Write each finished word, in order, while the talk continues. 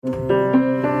Welcome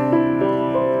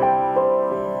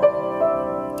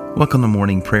to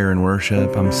morning prayer and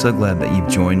worship. I'm so glad that you've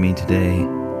joined me today.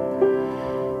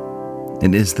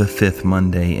 It is the 5th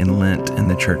Monday in Lent in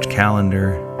the church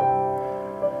calendar.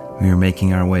 We are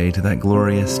making our way to that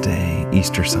glorious day,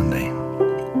 Easter Sunday.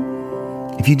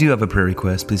 If you do have a prayer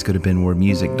request, please go to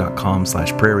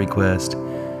benwardmusic.com/prayer request.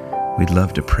 We'd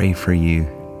love to pray for you.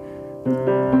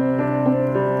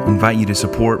 I invite you to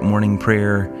support morning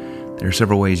prayer. There are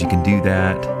several ways you can do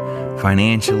that.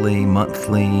 Financially,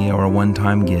 monthly, or a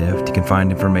one-time gift. You can find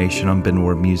information on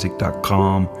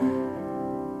benwardmusic.com.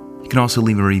 You can also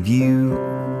leave a review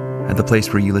at the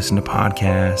place where you listen to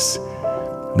podcasts.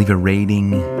 Leave a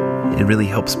rating. It really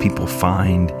helps people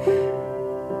find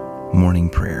morning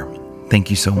prayer. Thank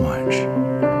you so much.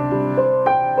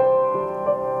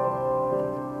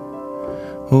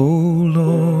 Oh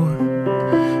Lord,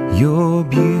 you're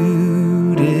beautiful.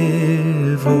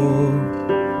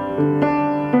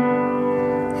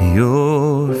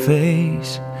 Your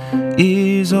face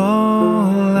is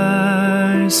all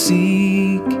I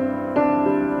seek,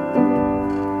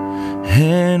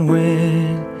 and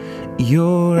when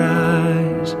your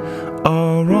eyes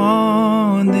are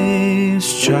on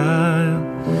this child,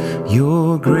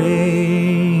 your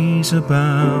grace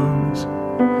abounds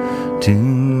to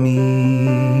me.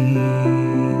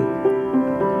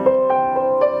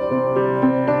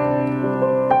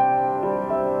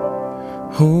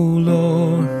 Oh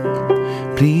Lord,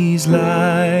 please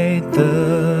light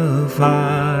the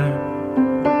fire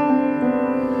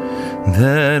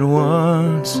that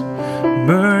once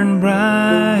burned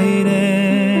bright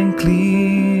and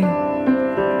clear.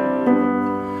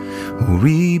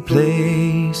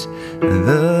 Replace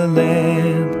the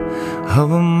lamp of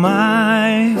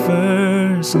my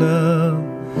first love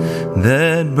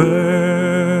that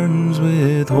burns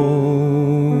with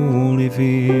holy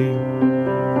fear.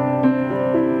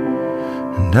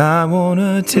 And I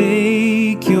wanna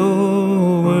take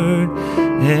your word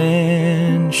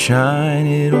and shine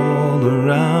it all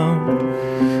around.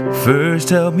 First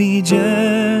help me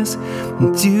just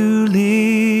to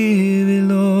live it,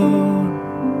 Lord.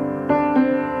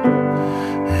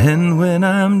 And when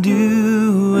I'm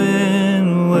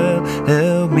doing well,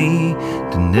 help me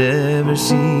to never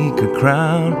seek a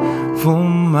crown, for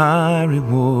my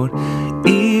reward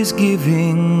is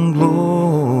giving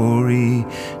glory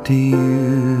to you.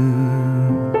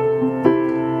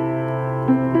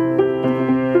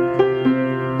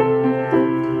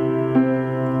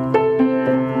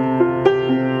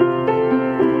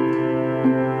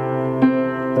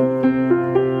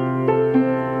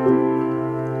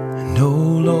 And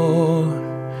oh Lord,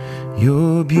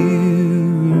 you're beautiful.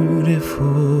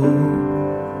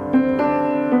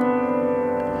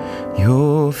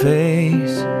 Your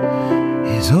face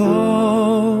is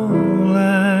all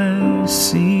I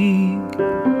seek,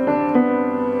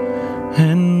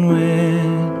 and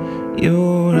when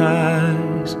your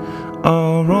eyes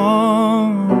are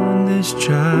on this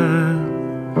child,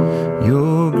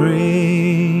 your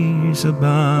grace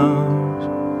abounds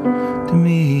to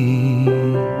me.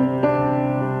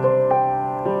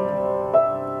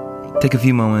 Take a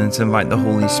few moments, invite the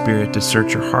Holy Spirit to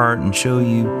search your heart and show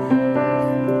you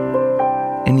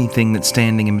anything that's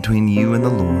standing in between you and the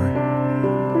Lord.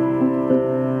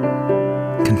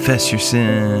 Confess your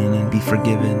sin and be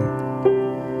forgiven.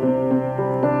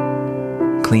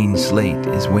 Clean slate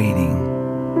is waiting.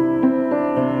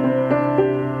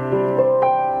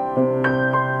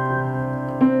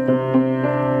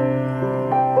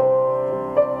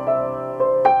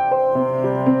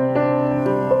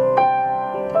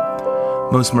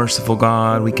 Most merciful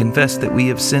God, we confess that we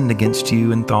have sinned against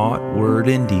you in thought, word,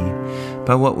 and deed,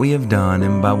 by what we have done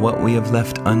and by what we have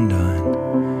left undone.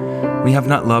 We have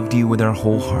not loved you with our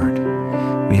whole heart.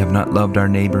 We have not loved our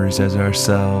neighbors as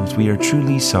ourselves. We are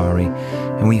truly sorry,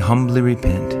 and we humbly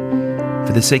repent.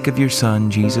 For the sake of your Son,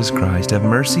 Jesus Christ, have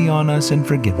mercy on us and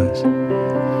forgive us,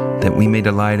 that we may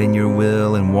delight in your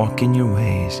will and walk in your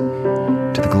ways,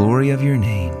 to the glory of your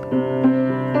name.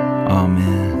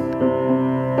 Amen.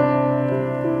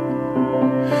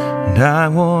 And I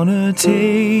wanna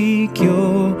take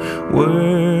your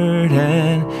word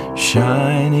and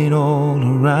shine it all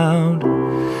around.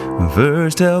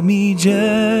 First help me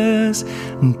just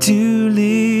to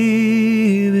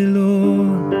live it,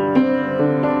 Lord.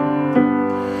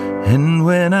 And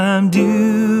when I'm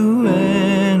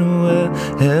doing well,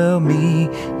 help me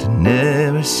to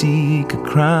never seek a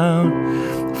crown,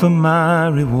 for my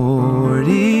reward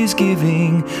is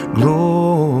giving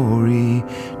glory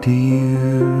to you.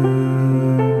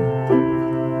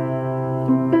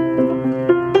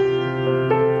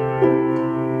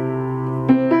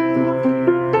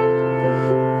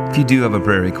 If you do have a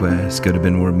prayer request, go to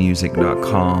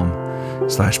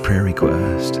benwardmusic.com/prayer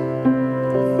request.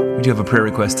 We do have a prayer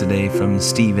request today from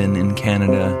Stephen in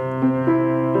Canada.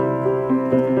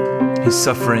 He's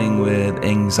suffering with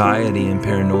anxiety and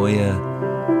paranoia,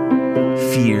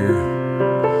 fear.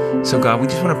 So God, we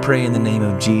just want to pray in the name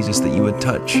of Jesus that you would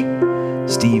touch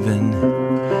Stephen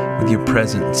with your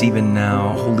presence even now.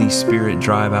 Holy Spirit,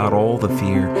 drive out all the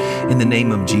fear. In the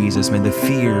name of Jesus, may the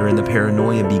fear and the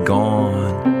paranoia be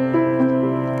gone.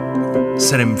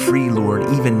 Set him free, Lord,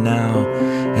 even now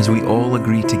as we all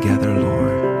agree together,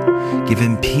 Lord. Give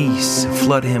him peace.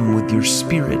 Flood him with your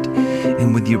Spirit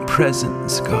and with your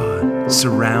presence, God.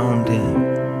 Surround him.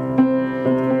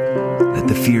 Let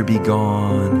the fear be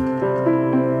gone.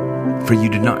 For you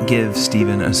did not give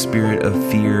Stephen a spirit of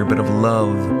fear, but of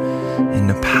love and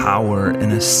a power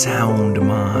and a sound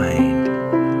mind.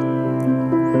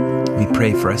 We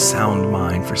pray for a sound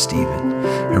mind for Stephen,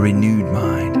 a renewed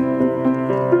mind.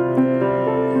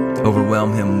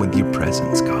 Overwhelm him with your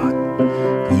presence, God,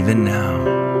 even now,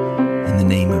 in the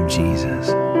name of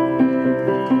Jesus.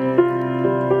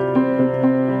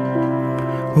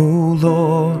 Oh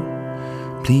Lord,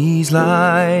 please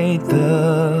light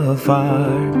the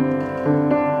fire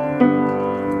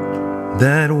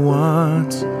that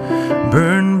once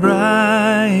burned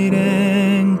bright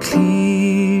and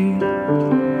clear.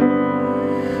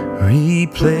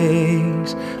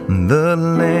 Replace the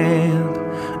lamp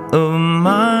of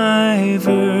my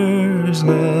first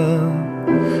love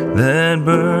that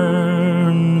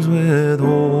burns with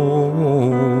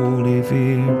holy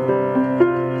fear.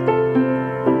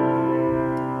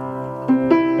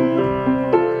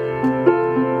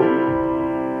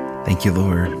 Thank you,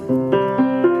 Lord.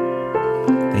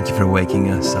 Thank you for waking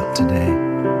us up today.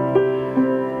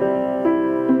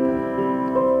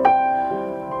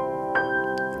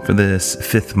 For this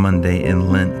fifth Monday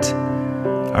in Lent,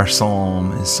 our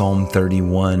psalm is Psalm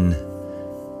 31.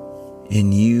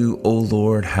 In you, O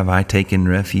Lord, have I taken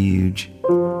refuge.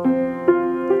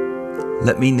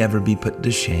 Let me never be put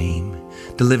to shame.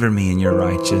 Deliver me in your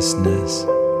righteousness.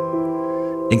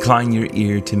 Incline your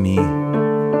ear to me.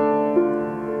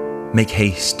 Make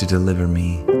haste to deliver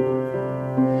me.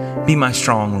 Be my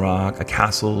strong rock, a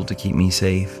castle to keep me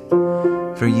safe.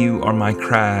 For you are my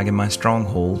crag and my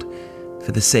stronghold.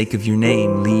 For the sake of your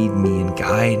name, lead me and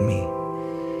guide me.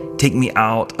 Take me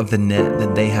out of the net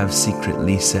that they have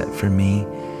secretly set for me.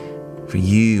 For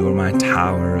you are my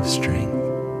tower of strength.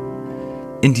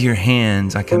 Into your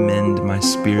hands I commend my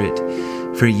spirit.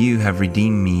 For you have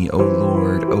redeemed me, O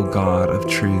Lord, O God of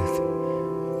truth.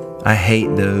 I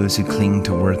hate those who cling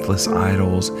to worthless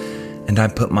idols, and I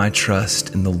put my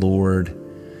trust in the Lord.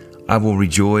 I will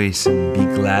rejoice and be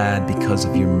glad because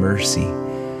of your mercy,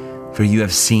 for you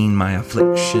have seen my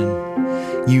affliction.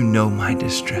 You know my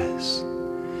distress.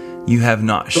 You have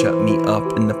not shut me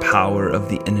up in the power of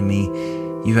the enemy.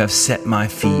 You have set my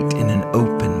feet in an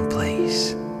open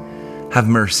place. Have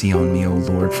mercy on me, O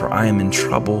Lord, for I am in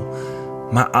trouble.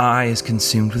 My eye is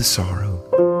consumed with sorrow,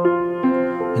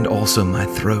 and also my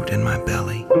throat and my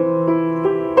belly.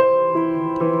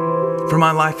 For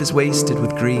my life is wasted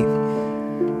with grief,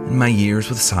 and my years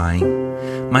with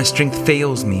sighing. My strength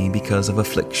fails me because of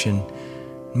affliction,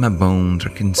 and my bones are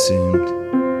consumed.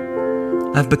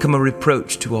 I've become a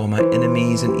reproach to all my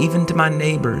enemies, and even to my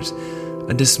neighbors,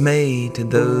 a dismay to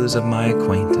those of my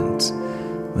acquaintance.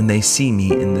 When they see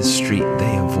me in the street,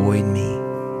 they avoid me.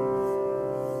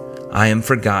 I am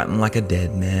forgotten like a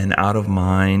dead man, out of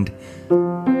mind.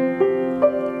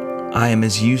 I am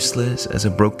as useless as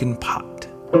a broken pot.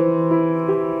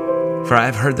 For I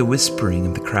have heard the whispering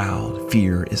of the crowd.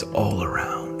 Fear is all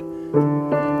around.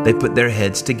 They put their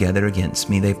heads together against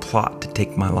me. They plot to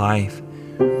take my life.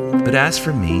 But as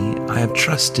for me, I have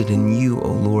trusted in you,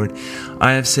 O Lord.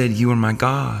 I have said, you are my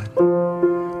God.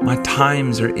 My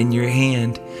times are in your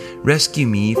hand. Rescue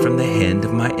me from the hand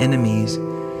of my enemies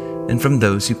and from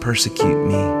those who persecute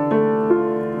me.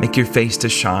 Make your face to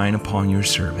shine upon your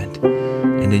servant,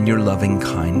 and in your loving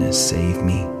kindness save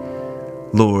me.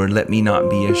 Lord, let me not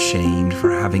be ashamed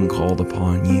for having called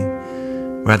upon you.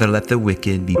 Rather, let the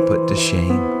wicked be put to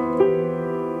shame.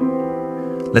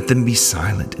 Let them be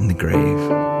silent in the grave.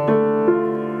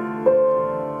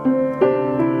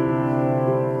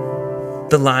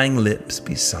 The lying lips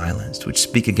be silenced, which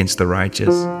speak against the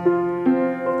righteous,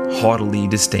 haughtily,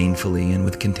 disdainfully, and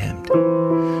with contempt.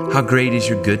 How great is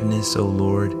your goodness, O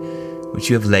Lord, which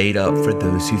you have laid up for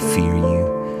those who fear you,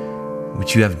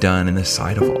 which you have done in the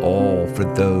sight of all for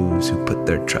those who put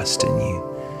their trust in you.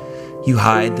 You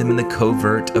hide them in the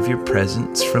covert of your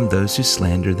presence from those who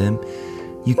slander them.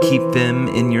 You keep them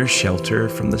in your shelter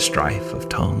from the strife of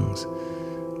tongues.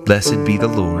 Blessed be the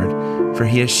Lord, for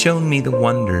he has shown me the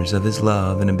wonders of his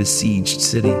love in a besieged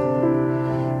city.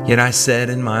 Yet I said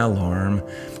in my alarm,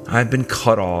 I have been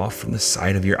cut off from the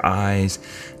sight of your eyes.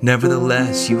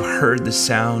 Nevertheless, you heard the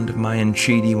sound of my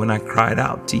entreaty when I cried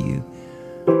out to you.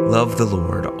 Love the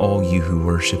Lord, all you who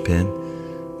worship him.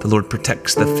 The Lord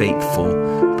protects the faithful,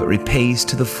 but repays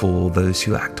to the full those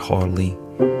who act haughtily.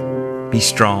 Be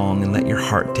strong and let your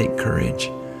heart take courage,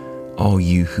 all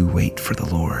you who wait for the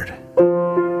Lord.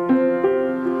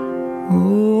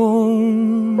 Oh,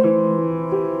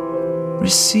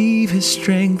 receive his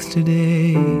strength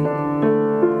today,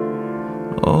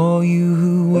 all you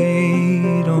who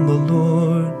wait on the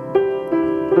Lord.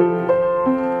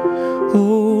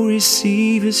 Oh,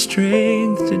 receive his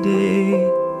strength today,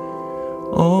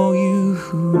 all you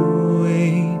who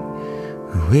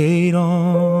wait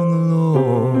on the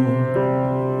Lord.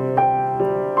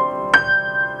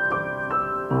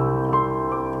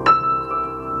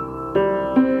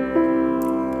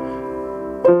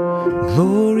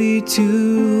 Glory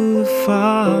to the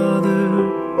Father,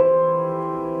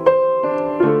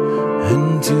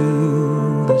 and to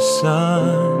the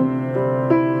Son,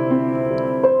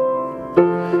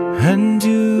 and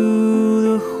to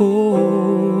the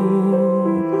Holy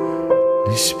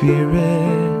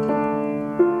Spirit,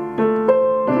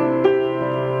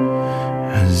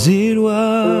 as it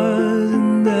was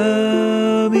in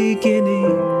the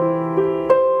beginning,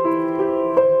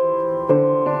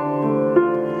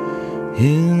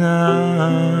 is now,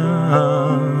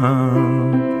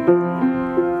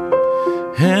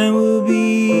 and will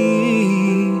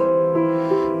be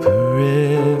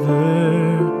forever.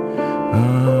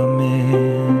 Amen.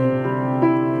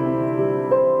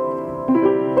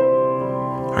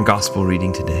 Our gospel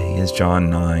reading today is John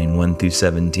 9, 1 through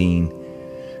 17.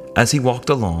 As he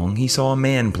walked along, he saw a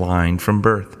man blind from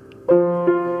birth.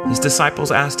 His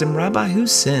disciples asked him, Rabbi, who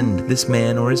sinned, this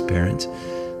man or his parents,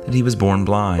 that he was born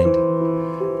blind?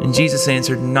 And Jesus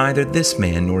answered, neither this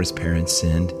man nor his parents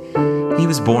sinned. He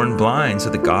was born blind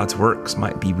so that God's works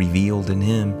might be revealed in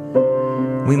him.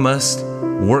 We must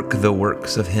work the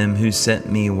works of him who sent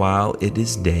me while it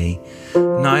is day.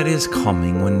 Night is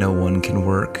coming when no one can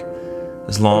work.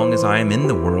 As long as I am in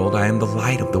the world, I am the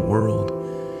light of the world.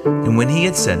 And when he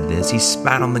had said this, he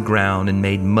spat on the ground and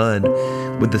made mud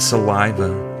with the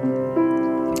saliva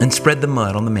and spread the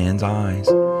mud on the man's eyes,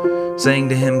 saying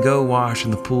to him, go wash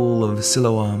in the pool of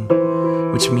Siloam,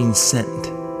 which means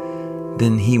sent.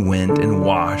 Then he went and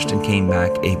washed and came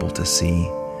back able to see.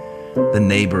 The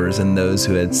neighbors and those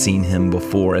who had seen him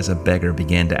before as a beggar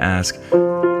began to ask,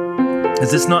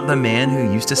 is this not the man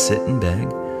who used to sit and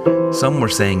beg? Some were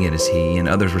saying it is he, and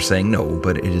others were saying, no,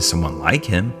 but it is someone like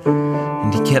him.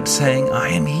 And he kept saying, I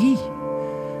am he.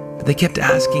 But they kept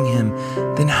asking him,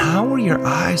 then how were your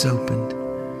eyes opened?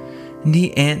 And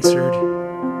he answered,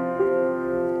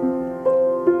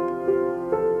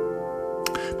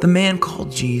 the man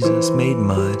called Jesus made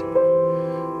mud,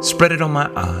 spread it on my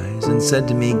eyes, and said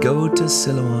to me, go to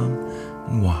Siloam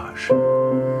and wash.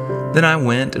 Then I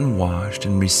went and washed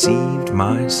and received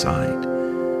my sight.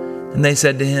 And they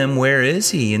said to him, where is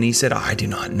he? And he said, I do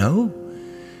not know.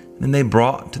 Then they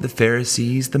brought to the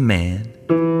Pharisees the man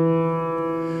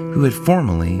who had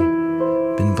formerly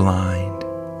been blind.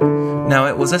 Now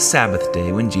it was a Sabbath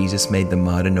day when Jesus made the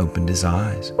mud and opened his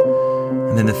eyes.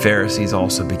 And then the Pharisees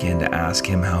also began to ask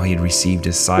him how he had received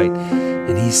his sight.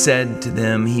 And he said to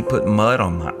them, he put mud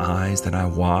on my eyes that I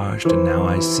washed, and now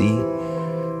I see.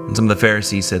 And some of the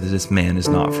Pharisees said that this man is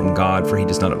not from God, for he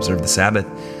does not observe the Sabbath.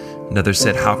 And others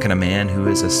said, how can a man who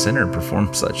is a sinner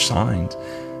perform such signs?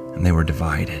 And they were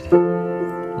divided.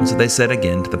 And so they said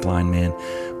again to the blind man,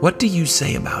 what do you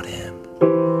say about him?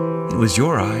 It was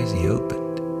your eyes he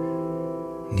opened.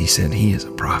 And he said, he is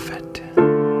a prophet.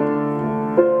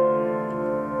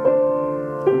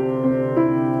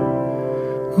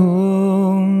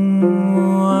 Oh,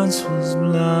 once was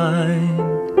blind,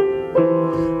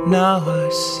 now I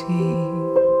see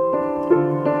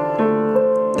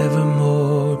ever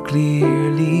more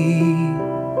clearly.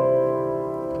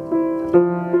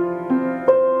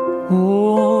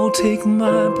 Oh, take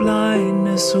my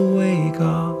blindness away,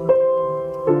 God,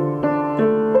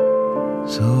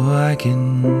 so I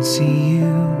can see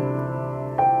you.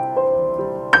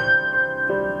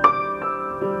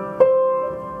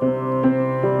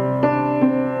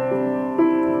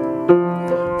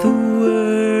 The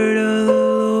word of the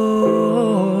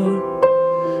Lord,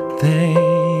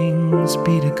 thanks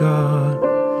be to God,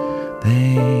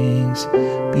 thanks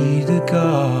be to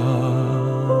God.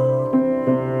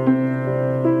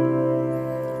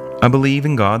 I believe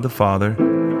in God the Father,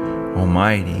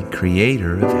 Almighty,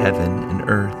 creator of heaven and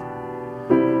earth,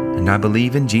 And I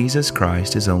believe in Jesus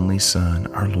Christ, his only Son,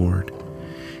 our Lord.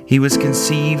 He was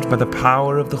conceived by the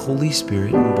power of the Holy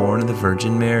Spirit and born of the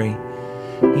Virgin Mary.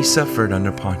 He suffered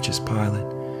under Pontius Pilate,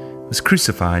 was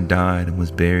crucified, died, and was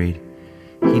buried.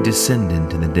 He descended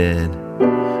to the dead.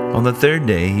 On the third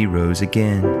day he rose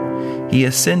again. He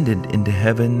ascended into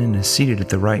heaven and is seated at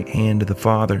the right hand of the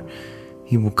Father.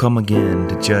 He will come again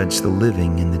to judge the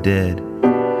living and the dead.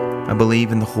 I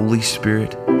believe in the Holy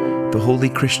Spirit, the holy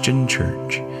Christian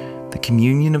Church, the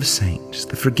communion of saints,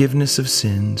 the forgiveness of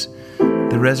sins,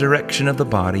 the resurrection of the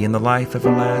body, and the life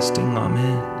everlasting.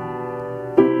 Amen.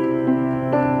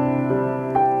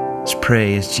 Let's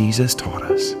pray as Jesus taught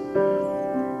us.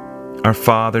 Our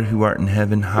Father, who art in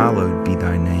heaven, hallowed be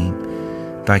thy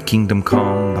name. Thy kingdom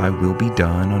come, thy will be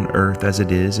done on earth as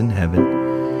it is in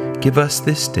heaven. Give us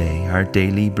this day our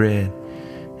daily bread,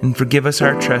 and forgive us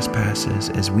our trespasses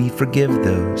as we forgive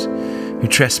those who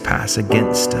trespass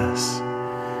against us.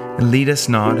 And lead us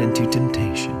not into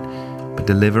temptation, but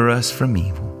deliver us from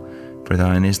evil. For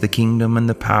thine is the kingdom and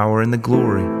the power and the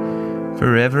glory,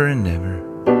 forever and ever.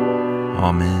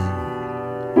 Amen.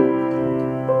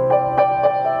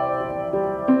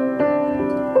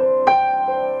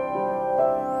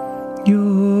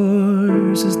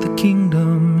 Yours is the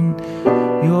kingdom,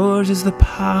 and yours is the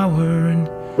power, and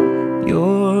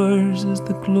yours is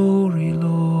the glory,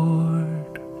 Lord.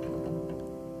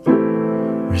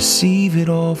 Receive it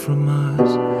all from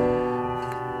us.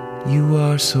 You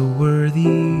are so worthy.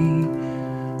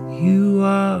 You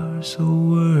are so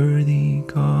worthy,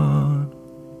 God.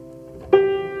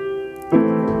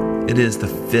 It is the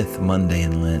 5th Monday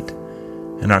in Lent,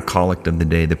 and our collect of the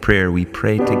day, the prayer we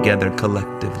pray together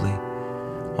collectively.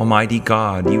 Almighty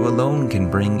God, you alone can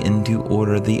bring into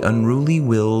order the unruly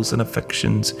wills and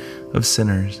affections of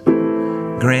sinners.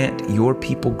 Grant your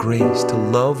people grace to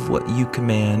love what you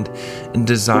command and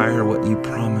desire what you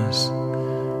promise,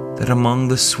 that among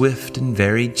the swift and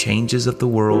varied changes of the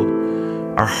world,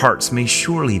 our hearts may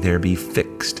surely there be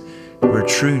fixed where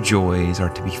true joys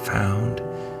are to be found.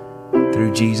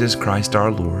 Through Jesus Christ our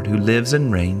Lord, who lives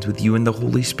and reigns with you in the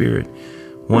Holy Spirit,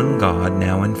 one God,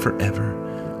 now and forever.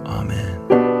 Amen.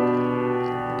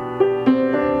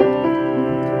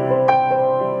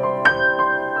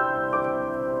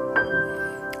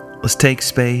 Let's take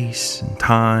space and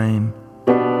time.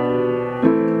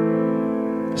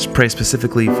 Let's pray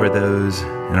specifically for those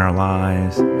in our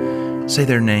lives. Say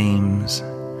their names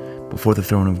before the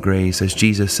throne of grace as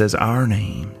Jesus says our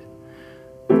name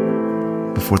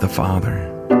before the Father.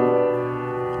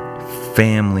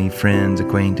 Family, friends,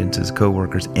 acquaintances,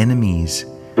 co-workers, enemies.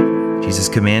 Jesus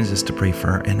commands us to pray for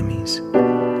our enemies.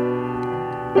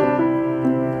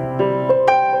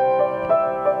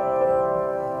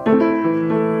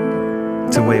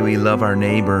 It's a way we love our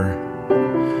neighbor.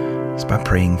 It's by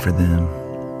praying for them.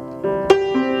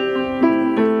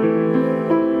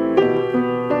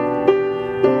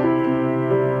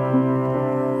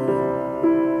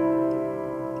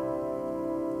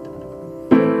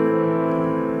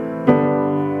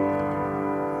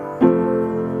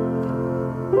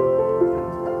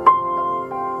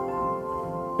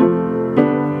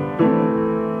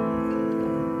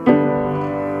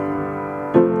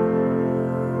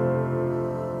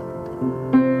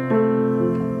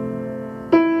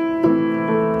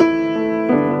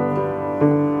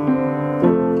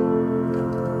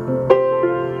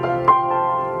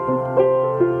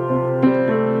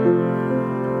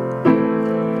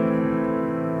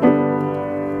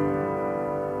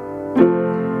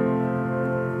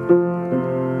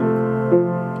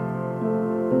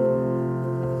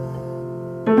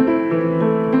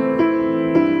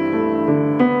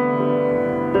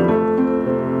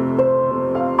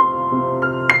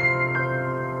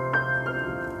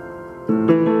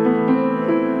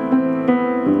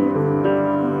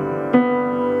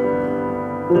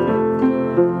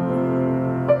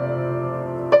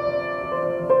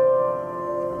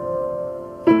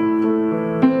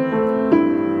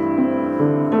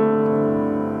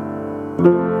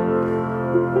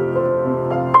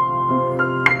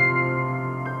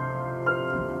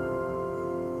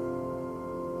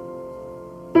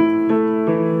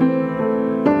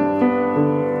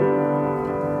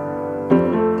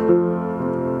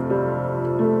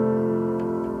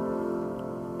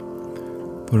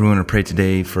 Lord, we want to pray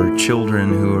today for children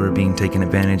who are being taken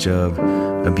advantage of,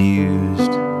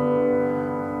 abused,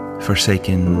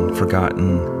 forsaken,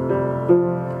 forgotten.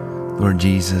 Lord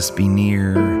Jesus, be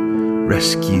near,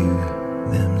 rescue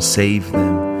them, save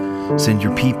them. Send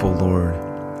your people, Lord,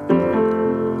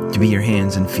 to be your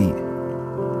hands and feet.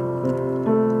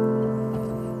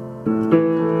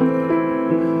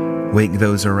 Wake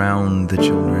those around the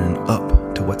children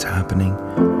up to to what's happening.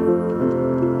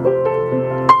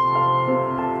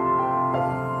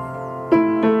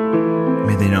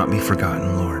 May they not be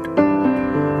forgotten, Lord.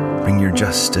 Bring your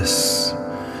justice.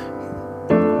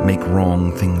 Make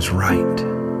wrong things right.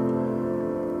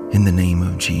 In the name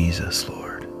of Jesus,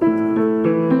 Lord.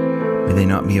 May they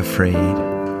not be afraid.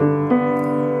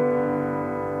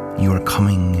 You are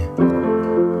coming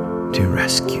to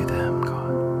rescue them,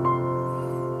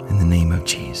 God. In the name of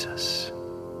Jesus.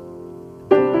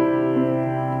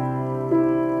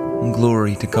 And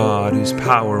glory to God, whose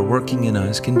power working in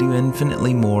us can do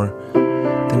infinitely more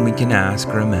than we can ask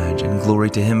or imagine. Glory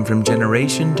to him from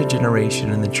generation to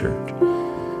generation in the church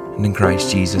and in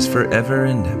Christ Jesus forever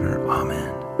and ever.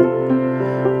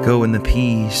 Amen. Go in the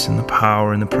peace and the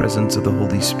power and the presence of the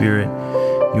Holy Spirit.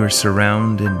 You are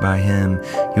surrounded by him.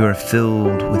 You are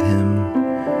filled with him.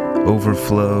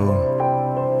 Overflow.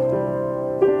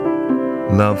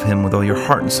 Love him with all your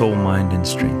heart and soul, mind and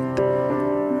strength.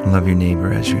 And love your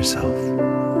neighbor as yourself.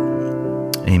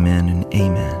 Amen and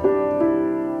amen.